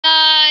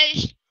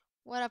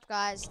What up,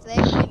 guys? Today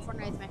we're playing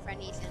Fortnite with my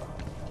friend Ethan.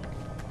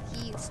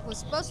 He was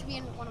supposed to be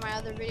in one of my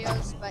other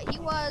videos, but he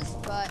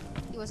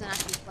wasn't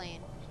actually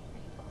playing.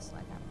 Just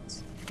like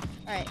happens.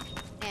 Alright,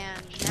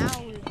 and now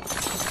we're gonna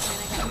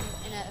get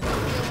in a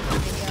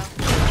video.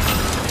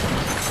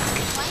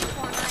 Playing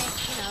Fortnite,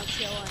 you know,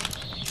 chilling.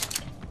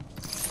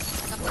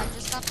 I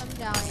just got the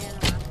medallion.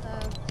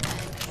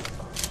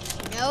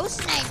 And no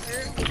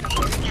sniper, which I'm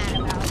very mad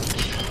about.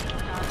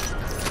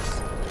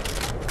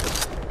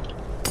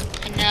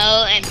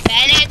 No, and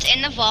Bennett's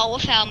in the vault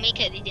without me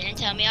because he didn't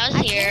tell me I was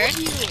here.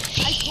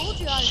 I told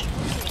you I was here.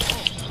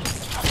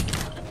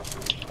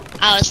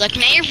 I was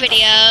looking at your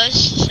videos,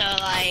 so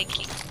like,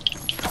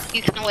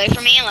 you can wait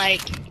for me,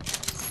 like.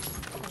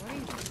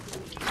 I'm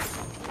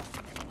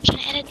trying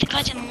to edit the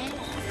goddamn wall.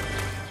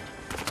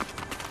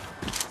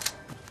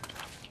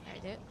 I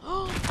did.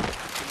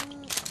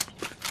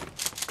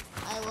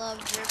 I love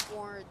drip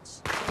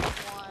boards.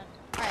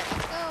 Alright,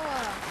 let's go.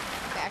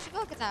 Okay, I should go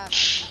look at that.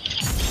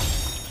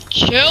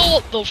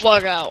 Chill the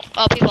fuck out.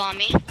 Oh, people on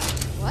me.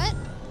 What?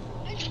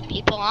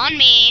 People on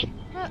me.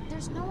 Bro,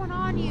 there's no one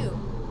on you.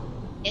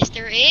 Yes,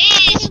 there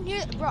is.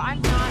 Bro,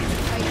 I'm not.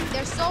 Like,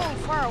 they're so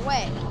far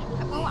away.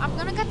 I'm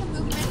gonna get the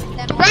movement and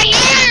then. Right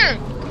here!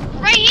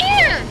 Right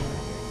here!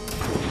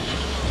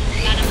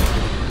 Got him.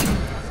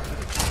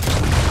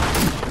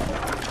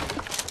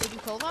 Did you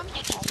kill them?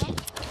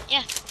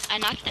 Yeah, I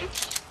knocked them.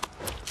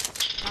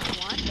 Knocked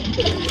one.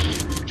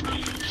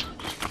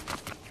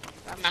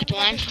 Knocked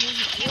one.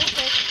 Real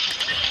quick.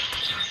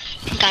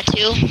 Got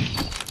two.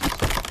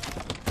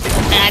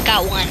 And I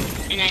got one.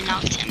 And I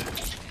knocked him.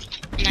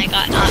 And I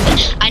got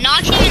knocked. I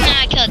knocked him and then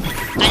I killed him.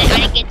 I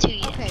didn't get two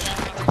yet. Okay.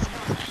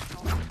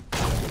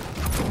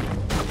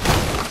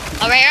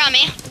 Oh, right here on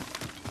me.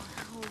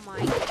 Oh my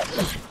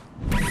god.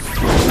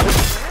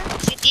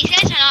 See, these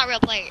guys are not real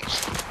players.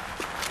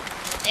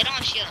 They don't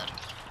have shield.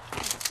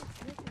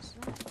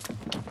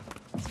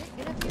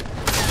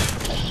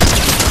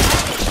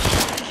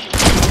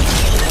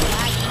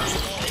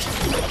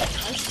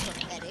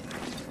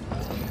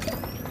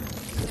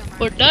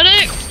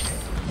 Pathetic.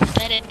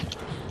 Pathetic.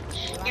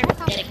 You're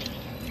pathetic.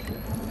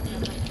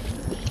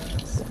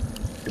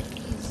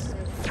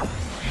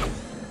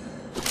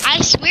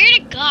 I swear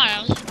to God,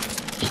 I was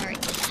sorry.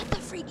 The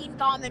freaking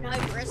common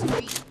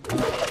hyper-recipe.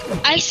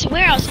 I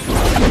swear I was in the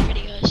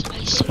videos.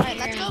 I swear. Alright,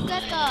 let's go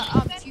get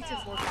the future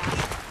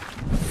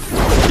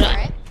forecast.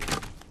 Alright.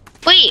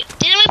 Wait,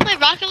 didn't we play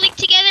Rocket League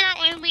together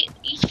when we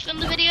each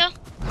filmed the video?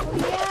 Oh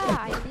yeah,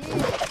 I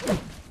did.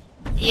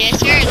 Yes,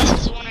 sir. This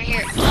is the one right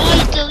here.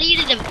 Oh, I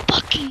deleted the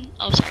fucking.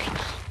 Oh, sorry.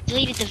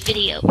 Deleted the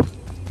video.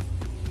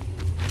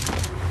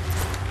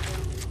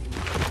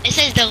 It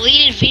says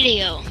deleted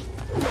video.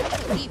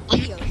 Delete videos. What are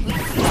you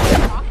talking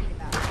about?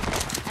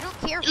 I don't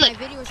care if my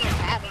videos are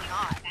bad or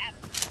not.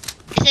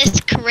 It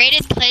says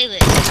created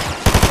playlist.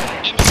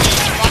 And it says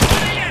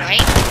Rocket League,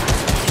 right?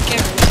 You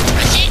can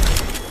press it.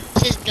 It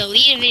says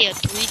deleted video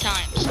 3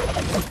 times.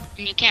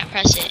 And you can't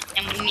press it.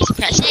 And when you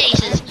press it,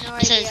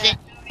 it says that.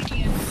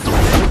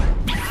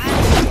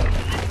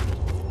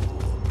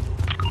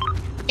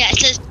 Yeah, it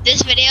says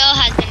this video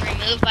has been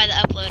removed by the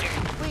uploader.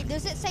 Wait,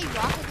 does it say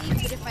Rocket League?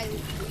 But if I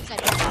lose, I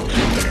don't.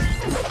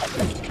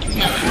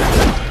 No.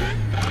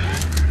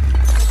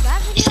 That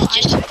video,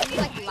 It's just it was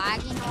like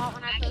lagging a lot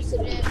when I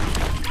posted it.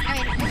 I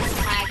mean, it was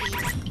lagging.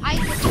 I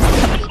just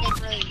didn't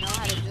really know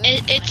how to do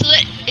it.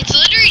 It's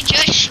literally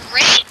just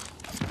straight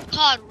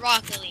called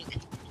Rocket League.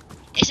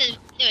 It says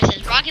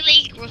Rocket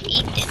League with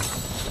Ethan.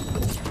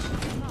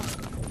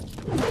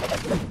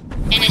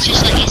 And it's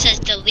just like, it says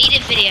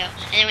deleted video.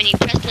 And then when you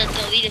press the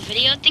deleted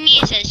video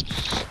thingy, it says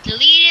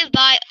deleted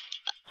by,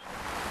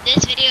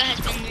 this video has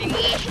been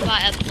removed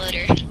by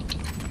uploader.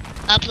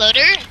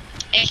 Uploader,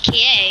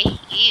 aka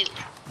you.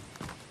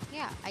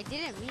 Yeah, I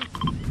didn't mean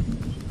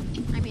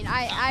to. I mean,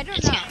 I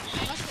don't know.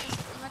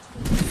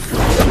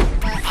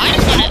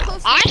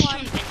 I just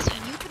want to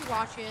you could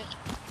watch it.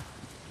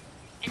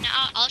 And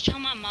I'll show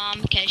my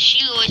mom because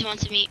she always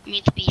wants me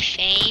to be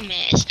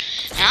famous.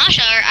 And I'll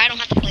show her I don't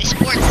have to play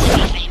sports to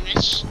be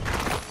famous.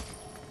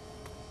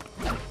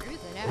 Screw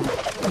that out.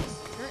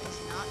 Kurt is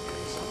not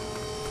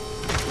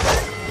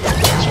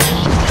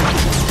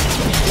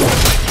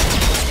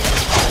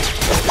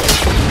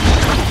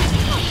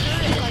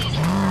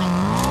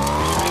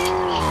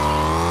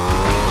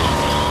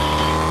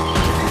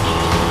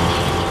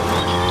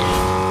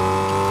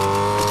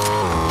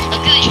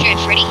Look at this straight,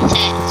 Freddy.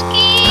 Set, ski.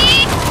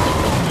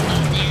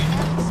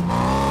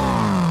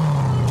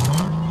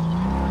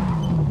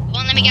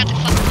 Let me get the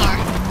fucking car.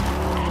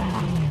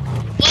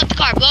 Blow up the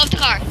car, blow up the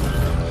car.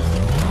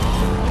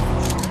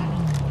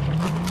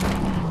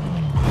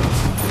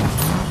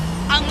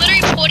 I'm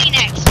literally holding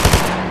next.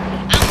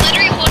 I'm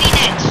literally holding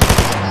next.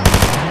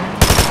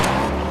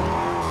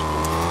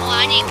 Oh,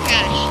 I need to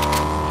crash.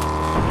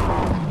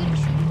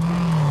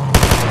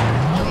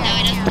 No,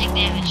 it doesn't take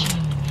damage.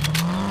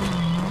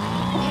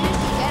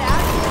 get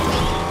out of here.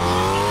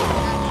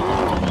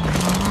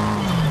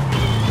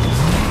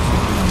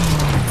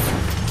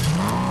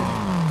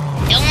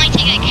 It only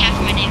take like half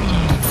of my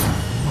damage.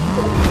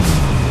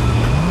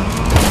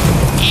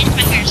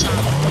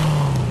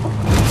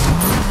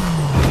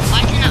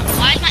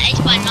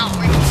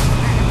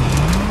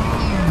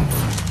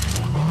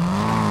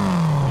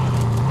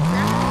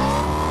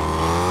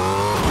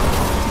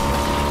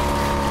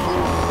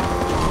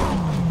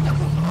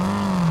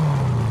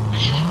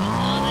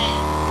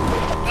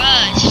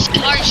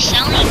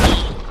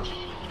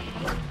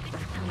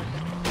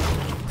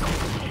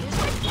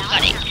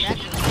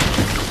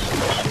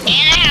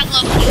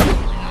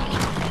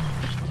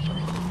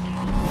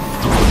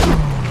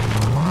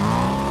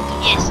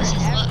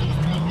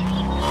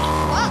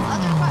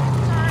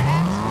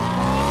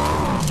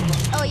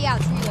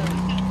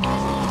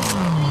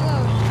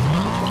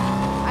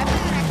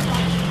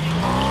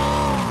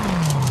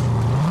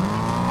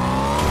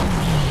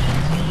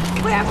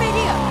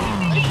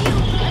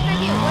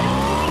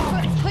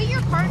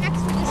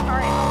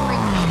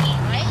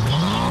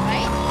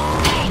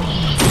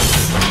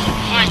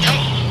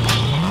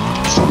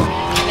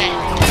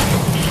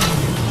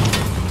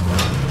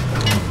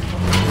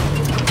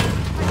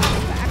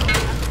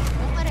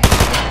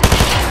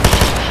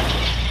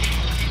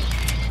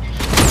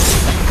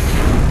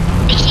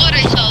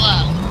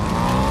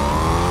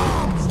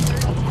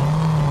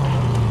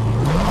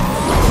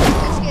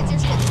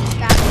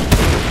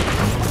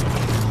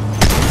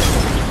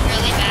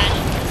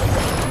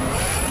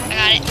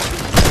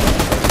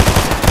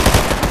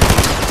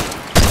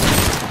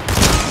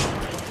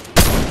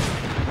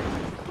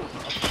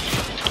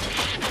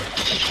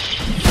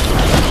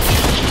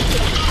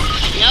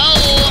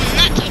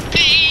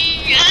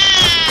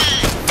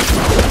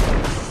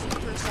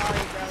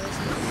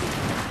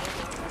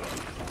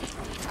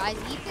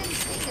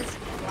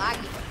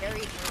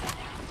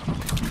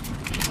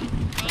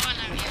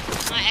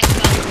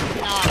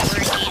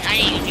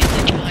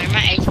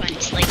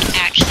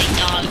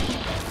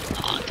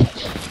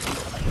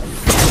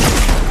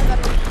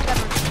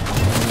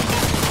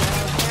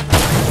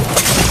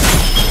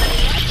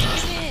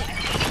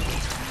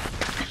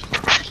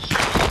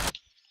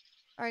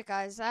 Alright,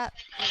 guys, that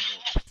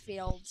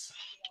failed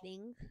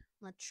thing.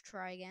 Let's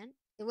try again.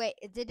 Wait,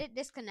 did it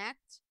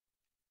disconnect?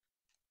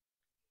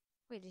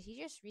 Wait, did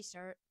he just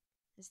restart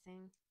his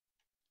thing?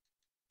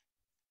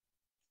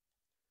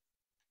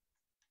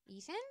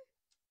 Ethan?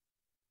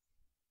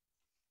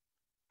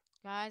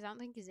 Guys, I don't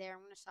think he's there.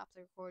 I'm gonna stop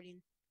the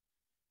recording.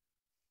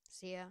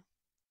 See ya.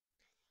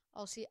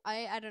 I'll see.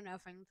 I don't know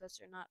if I'm close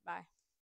or not. Bye.